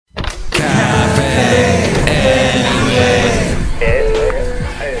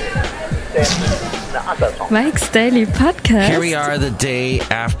Mike's Daily Podcast. Here we are the day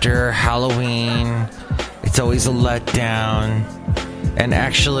after Halloween. It's always a letdown. And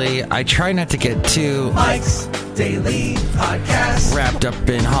actually, I try not to get too Mike's Daily Podcast wrapped up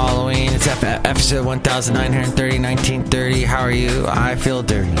in Halloween. It's episode 1930, 1930. How are you? I feel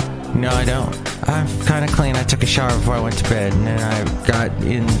dirty. No, I don't. I'm kind of clean. I took a shower before I went to bed, and then I got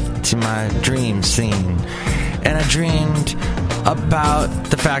into my dream scene. And I dreamed about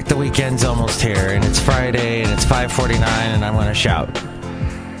the fact the weekend's almost here, and it's Friday, and it's 5:49, and I want to shout.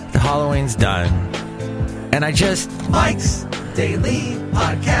 The Halloween's done. And I just... Mike's Daily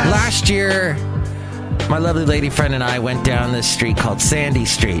Podcast. Last year, my lovely lady friend and I went down this street called Sandy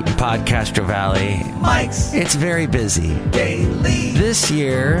Street in Podcastro Valley. Mike's It's very busy. Daily This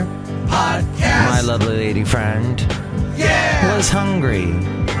year, Podcast. my lovely lady friend was hungry.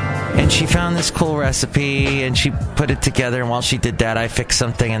 And she found this cool recipe, and she put it together. And while she did that, I fixed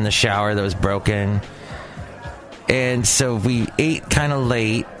something in the shower that was broken. And so we ate kind of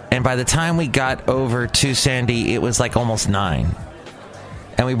late. And by the time we got over to Sandy, it was like almost 9.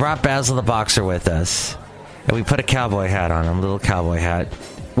 And we brought Basil the Boxer with us. And we put a cowboy hat on him, a little cowboy hat.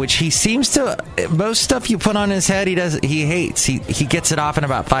 Which he seems to... Most stuff you put on his head, he hates. He gets it off in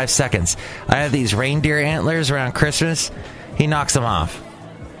about 5 seconds. I have these reindeer antlers around Christmas. He knocks them off.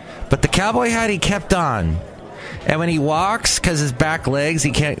 But the cowboy hat he kept on. And when he walks, because his back legs,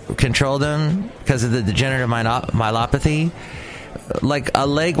 he can't control them because of the degenerative myelopathy. Like a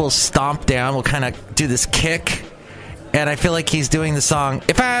leg will stomp down, will kind of do this kick. And I feel like he's doing the song,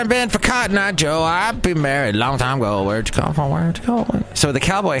 if I hadn't been for Cotton Eye Joe, I'd be married a long time ago. Where'd you come from? Where'd you go? So the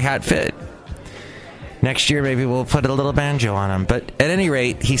cowboy hat fit. Next year, maybe we'll put a little banjo on him. But at any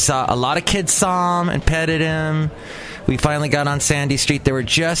rate, he saw a lot of kids saw him and petted him. We finally got on Sandy Street. There were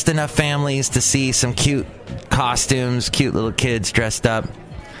just enough families to see some cute costumes, cute little kids dressed up.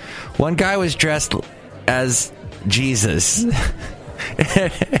 One guy was dressed as Jesus.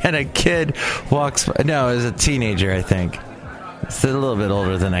 And a kid walks by. No, it was a teenager, I think. It's a little bit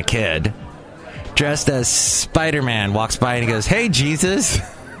older than a kid. Dressed as Spider-Man, walks by and he goes, "Hey, Jesus."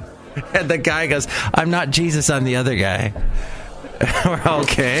 And the guy goes, "I'm not Jesus, I'm the other guy." We're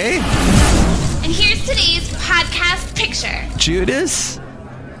okay. And here's today's podcast picture. Judas?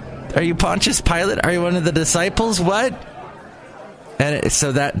 Are you Pontius Pilate? Are you one of the disciples? What? And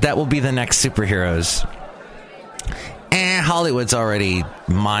so that will be the next superheroes. Hollywood's already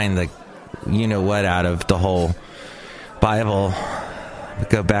mined the you-know-what out of the whole Bible. We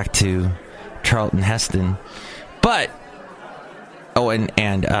go back to Charlton Heston. But,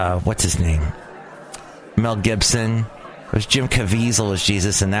 and what's his name? Mel Gibson. It was Jim Caviezel was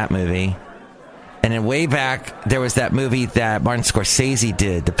Jesus in that movie. And then way back, there was that movie that Martin Scorsese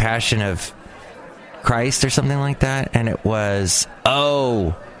did, The Passion of Christ or something like that. And it was,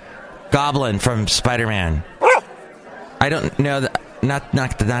 Goblin from Spider-Man. I don't know, not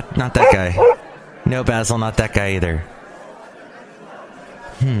that guy. No, Basil, not that guy either.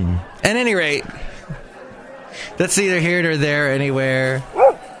 At any rate, that's either here or there, anywhere.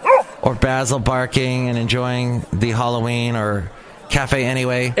 Or Basil barking and enjoying the Halloween or Cafe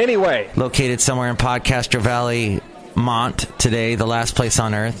Anyway. Located somewhere in Podcastro Valley, Mont, today, the last place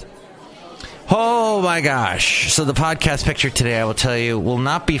on earth. Oh my gosh. So the podcast picture today, I will tell you, will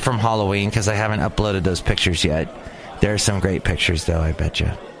not be from Halloween because I haven't uploaded those pictures yet. There are some great pictures, though, I bet you.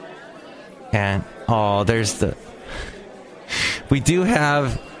 And, there's the... We do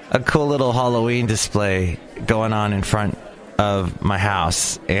have a cool little Halloween display going on in front of my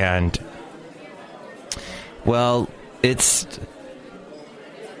house. And, well, it's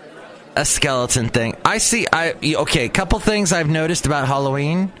a skeleton thing. Okay, a couple things I've noticed about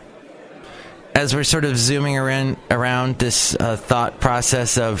Halloween as we're sort of zooming around this thought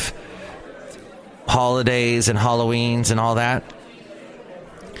process of holidays and Halloweens and all that.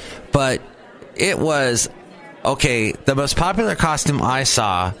 But it was, the most popular costume I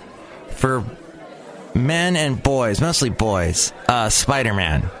saw for men and boys, mostly boys,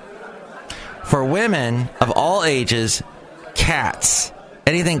 Spider-Man. For women of all ages, cats.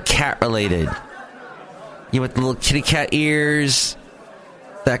 Anything cat-related. With the little kitty cat ears,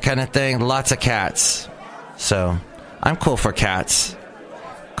 that kind of thing. Lots of cats. So, I'm cool for cats.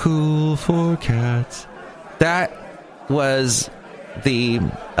 Cool for cats. That was the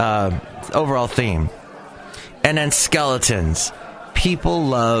overall theme. And then skeletons. People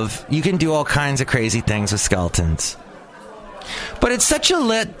love... You can do all kinds of crazy things with skeletons. But it's such a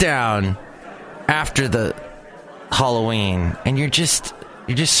letdown after the Halloween. And you're just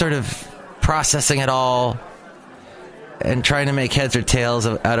sort of processing it all and trying to make heads or tails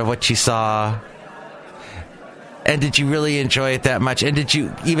out of what you saw. And did you really enjoy it that much? And did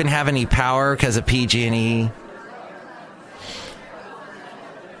you even have any power because of PG&E?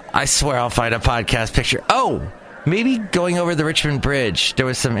 I swear I'll find a podcast picture. Oh, maybe going over the Richmond Bridge. There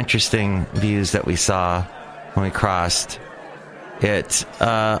was some interesting views that we saw when we crossed it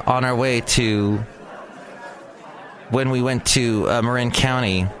on our way to when we went to Marin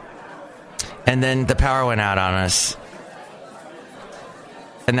County, and then the power went out on us.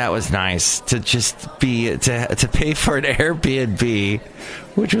 And that was nice to just be to pay for an Airbnb,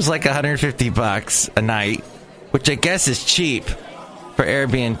 which was like $150 a night, which I guess is cheap for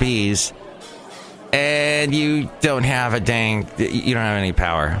Airbnbs. And you don't have you don't have any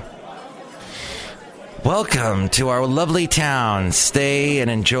power. Welcome to our lovely town. Stay and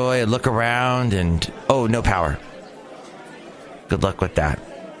enjoy and look around and no power. Good luck with that.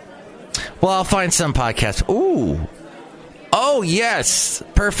 Well, I'll find some podcasts. Ooh. Oh, yes.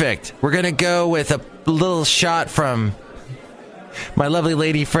 Perfect. We're going to go with a little shot from my lovely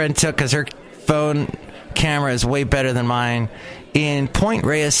lady friend took because her phone camera is way better than mine in Point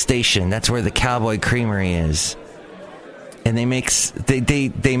Reyes Station. That's where the Cowboy Creamery is. And they make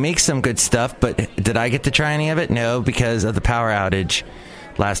some good stuff, but did I get to try any of it? No, because of the power outage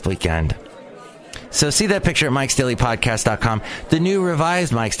last weekend. So see that picture at MikesDailyPodcast.com. The new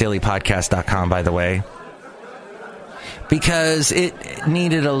revised MikesDailyPodcast.com, by the way. Because it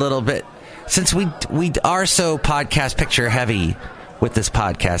needed a little bit, since we are so podcast picture heavy with this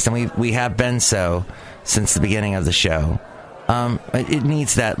podcast, and we have been so since the beginning of the show. It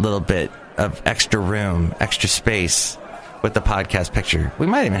needs that little bit of extra room, extra space with the podcast picture. We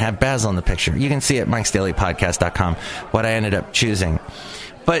might even have Basil in the picture. You can see at MikesDailyPodcast.com what I ended up choosing.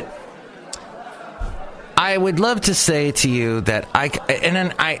 But I would love to say to you that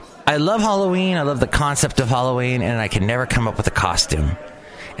I love Halloween. I love the concept of Halloween, and I can never come up with a costume.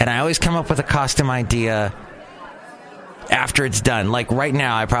 And I always come up with a costume idea after it's done. Like right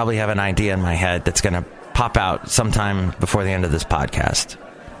now, I probably have an idea in my head that's going to pop out sometime before the end of this podcast.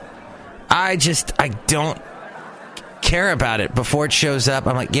 I don't care about it before it shows up.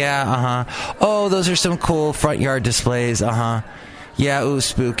 I'm like, yeah, oh, those are some cool front yard displays. Yeah, ooh,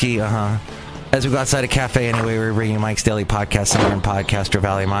 spooky. As we go outside a cafe anyway, we're bringing Mike's Daily Podcast somewhere in Podcaster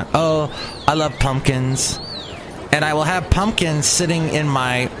Valley, Mont. Oh, I love pumpkins. And I will have pumpkins sitting in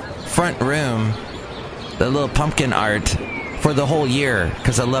my front room, the little pumpkin art, for the whole year,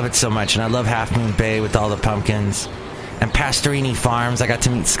 because I love it so much. And I love Half Moon Bay with all the pumpkins. And Pastorini Farms, I got to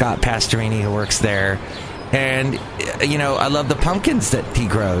meet Scott Pastorini, who works there. And, I love the pumpkins that he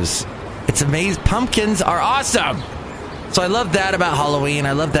grows. It's amazing. Pumpkins are awesome. So I love that about Halloween.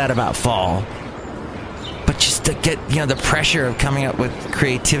 I love that about fall. But just to get, the pressure of coming up with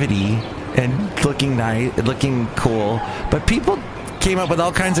creativity and looking nice, looking cool. But people came up with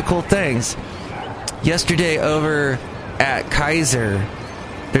all kinds of cool things. Yesterday over at Kaiser,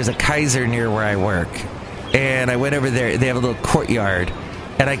 there's a Kaiser near where I work. And I went over there. They have a little courtyard.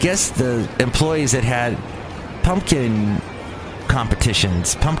 And I guess the employees had pumpkin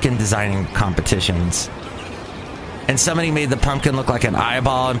competitions, pumpkin designing competitions. And somebody made the pumpkin look like an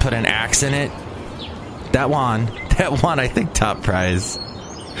eyeball and put an axe in it. That won, I think, top prize.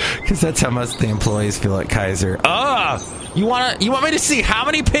 Because that's how most of the employees feel at Kaiser. Oh, you want me to see how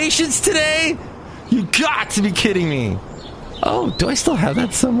many patients today? You got to be kidding me. Oh, do I still have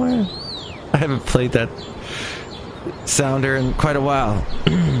that somewhere? I haven't played that sounder in quite a while.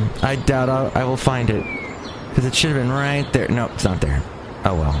 I doubt I will find it. Because it should have been right there. No, it's not there.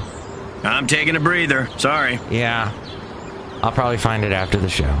 Oh, well. I'm taking a breather. Sorry. Yeah. I'll probably find it after the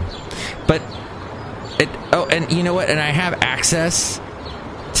show. But, and you know what? And I have access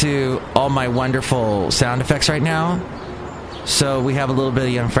to all my wonderful sound effects right now. So we have a little bit of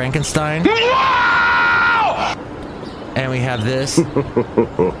Young Frankenstein. And we have this.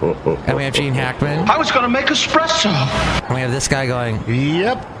 And we have Gene Hackman. I was going to make espresso. And we have this guy going,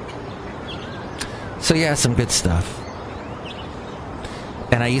 yep. So yeah, some good stuff.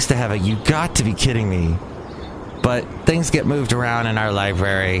 And I used to have you got to be kidding me. But things get moved around in our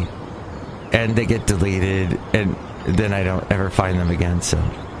library. And they get deleted. And then I don't ever find them again, so.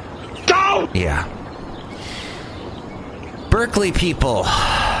 Go! Yeah. Berkeley people.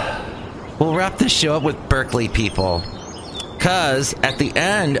 We'll wrap this show up with Berkeley people. Because at the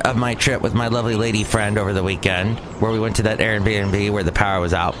end of my trip with my lovely lady friend over the weekend, where we went to that Airbnb where the power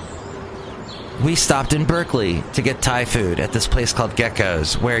was out, we stopped in Berkeley to get Thai food at this place called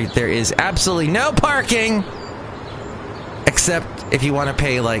Gecko's, where there is absolutely no parking, except if you want to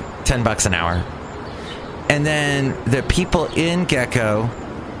pay like $10 an hour. And then the people in Gecko,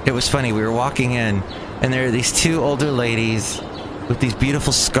 it was funny, we were walking in, and there are these two older ladies with these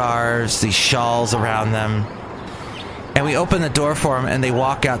beautiful scarves, these shawls around them. And we open the door for them, and they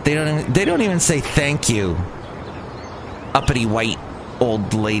walk out. They don't even say thank you. Uppity white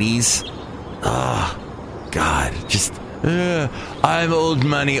old ladies. Oh, God. Just, I'm old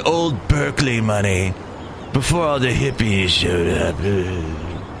money, old Berkeley money. Before all the hippies showed up.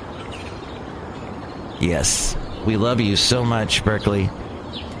 Yes, we love you so much, Berkeley.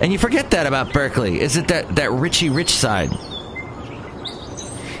 And you forget that about Berkeley. Is it that Richie Rich side?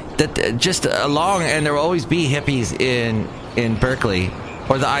 That just along, and there will always be hippies in Berkeley,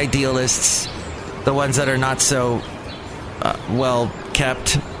 or the idealists, the ones that are not so well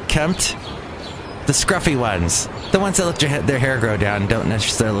kempt, the scruffy ones, the ones that let their hair grow down and don't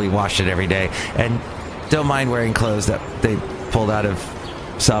necessarily wash it every day, and don't mind wearing clothes that they pulled out of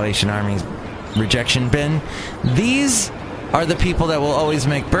Salvation Army's rejection bin. These are the people that will always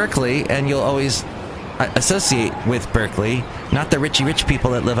make Berkeley, and you'll always associate with Berkeley, not the Richie Rich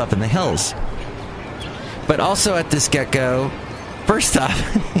people that live up in the hills. But also at this get-go, first off,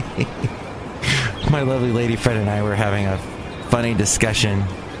 my lovely lady friend and I were having a funny discussion,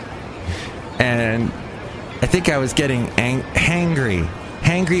 and I think I was getting hangry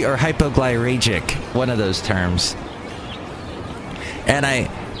or hypoglycemic, one of those terms. And I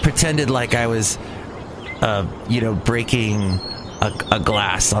pretended like I was, breaking a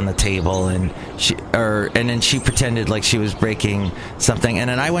glass on the table, and then she pretended like she was breaking something, and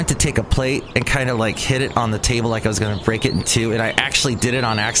then I went to take a plate and kind of like hit it on the table like I was going to break it in two, and I actually did it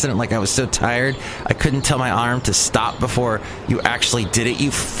on accident. Like I was so tired I couldn't tell my arm to stop before you actually did it,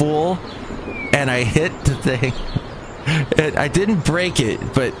 you fool. And I hit the thing. I didn't break it,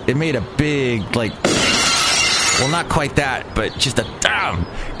 but it made a big, like, well, not quite that, but just a damn.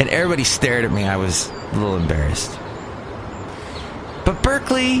 And everybody stared at me. I was a little embarrassed. But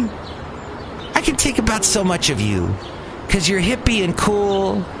Berkeley, I can take about so much of you, because you're hippie and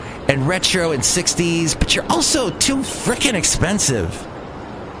cool and retro and 60s, but you're also too freaking expensive.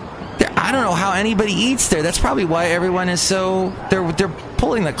 I don't know how anybody eats there. That's probably why everyone is so... They're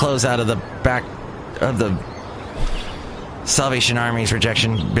pulling the clothes out of the back of the Salvation Army's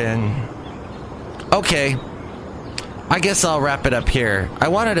rejection bin. Okay. I guess I'll wrap it up here. I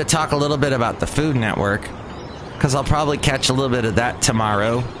wanted to talk a little bit about the Food Network, because I'll probably catch a little bit of that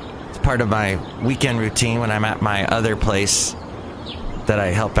tomorrow. It's part of my weekend routine when I'm at my other place that I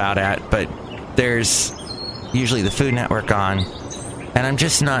help out at. But there's usually the Food Network on, and I'm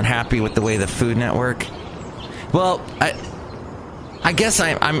just not happy with the way the Food Network... Well, I guess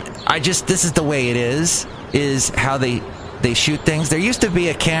this is the way it is how they shoot things. There used to be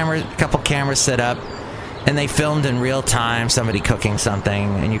a couple cameras set up, and they filmed in real time somebody cooking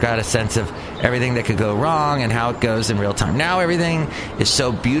something, and you got a sense of everything that could go wrong and how it goes in real time. Now everything is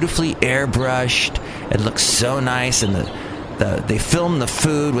so beautifully airbrushed. It looks so nice, and they film the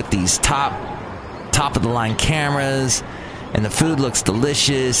food with these top of the line cameras, and the food looks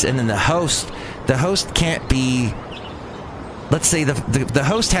delicious. And then the host can't be... Let's say the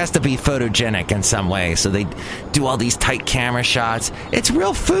host has to be photogenic in some way, so they do all these tight camera shots. It's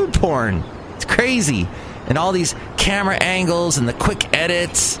real food porn. It's crazy. And all these camera angles and the quick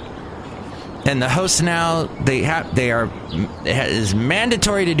edits. And the hosts now, it is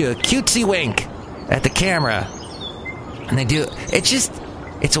mandatory to do a cutesy wink at the camera. And they do,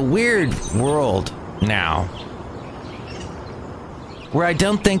 it's a weird world now, where I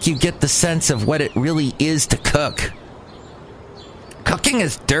don't think you get the sense of what it really is to cook. Cooking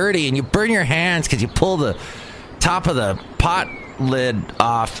is dirty, and you burn your hands because you pull the top of the pot lid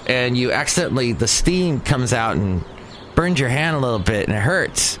off, and you accidentally, the steam comes out and burns your hand a little bit, and it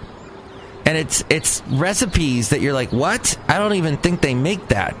hurts. And it's recipes that you're like, what? I don't even think they make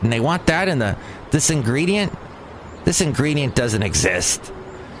that, and they want that in this ingredient. This ingredient doesn't exist.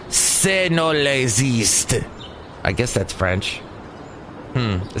 C'est no existe. I guess that's French.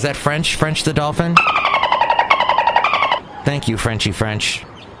 Is that French? French the dolphin? Thank you, Frenchy French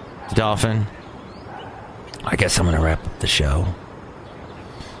the dolphin. I guess I'm going to wrap up the show,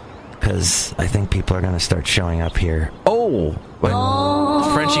 because I think people are going to start showing up here. Oh!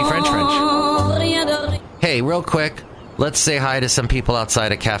 Frenchy French. Hey, real quick, let's say hi to some people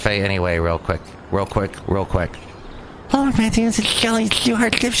outside a cafe anyway, real quick. Hello, Matthews. It's Chely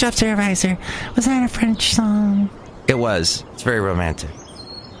Shoehart, gift shop supervisor. Was that a French song? It was. It's very romantic.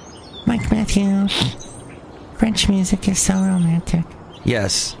 Mike Matthews. French music is so romantic.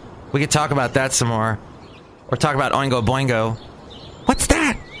 Yes. We could talk about that some more. Or talk about Oingo Boingo. What's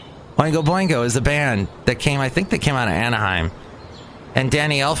that? Oingo Boingo is a band that came out of Anaheim. And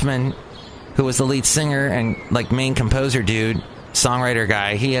Danny Elfman, who was the lead singer and main composer dude, songwriter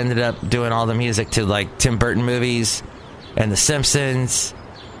guy, he ended up doing all the music to Tim Burton movies and The Simpsons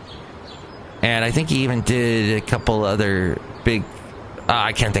And I think he even did a couple other big...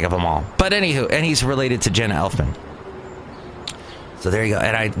 I can't think of them all. But anywho, and he's related to Jenna Elfman. So there you go.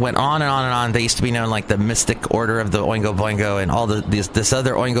 And I went on and on and on. They used to be known like the Mystic Order of the Oingo Boingo, and all this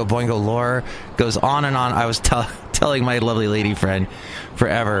other Oingo Boingo lore goes on and on. I was telling my lovely lady friend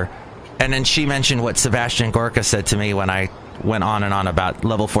forever. And then she mentioned what Sebastian Gorka said to me when I went on and on about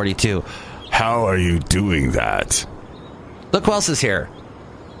level 42. How are you doing that? Look who else is here.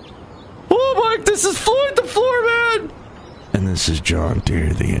 Oh, Mike, this is Floyd the Floorman. And this is John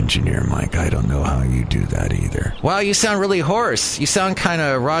Deere, the engineer, Mike. I don't know how you do that either. Wow, you sound really hoarse. You sound kind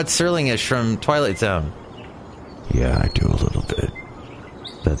of Rod Serling-ish from Twilight Zone. Yeah, I do a little bit.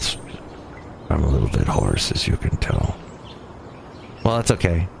 I'm a little bit hoarse, as you can tell. Well, that's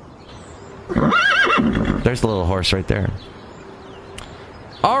okay. There's a little horse right there.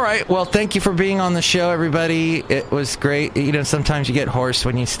 All right, well, thank you for being on the show, everybody. It was great. You know, sometimes you get hoarse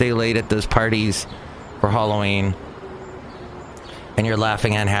when you stay late at those parties for Halloween. And you're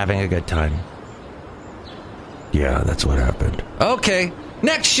laughing and having a good time. Yeah, that's what happened. Okay.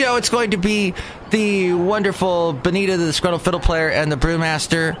 Next show, it's going to be the wonderful Benita, the Disgruntled Fiddle Player, and the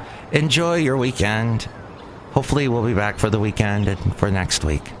Brewmaster. Enjoy your weekend. Hopefully we'll be back for the weekend and for next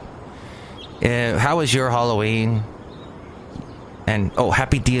week. How was your Halloween? And,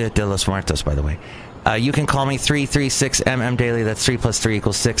 happy Dia de los Muertos, by the way. You can call me 336MM Daily. That's 3 + 3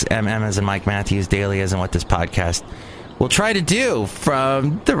 = 6. MM as in Mike Matthews, Daily as in what this podcast we'll try to do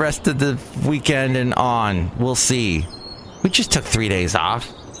from the rest of the weekend and on. We'll see. We just took 3 days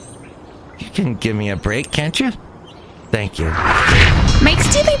off. You can give me a break, can't you? Thank you.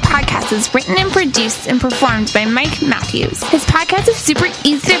 Mike's Daily Podcast is written and produced and performed by Mike Matthews. His podcast is super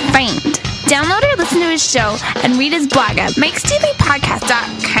easy to find. Download or listen to his show and read his blog at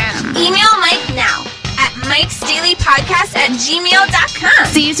MikesDailyPodcast.com. Email Mike now at MikesDailyPodcast@gmail.com.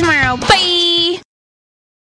 See you tomorrow. Bye.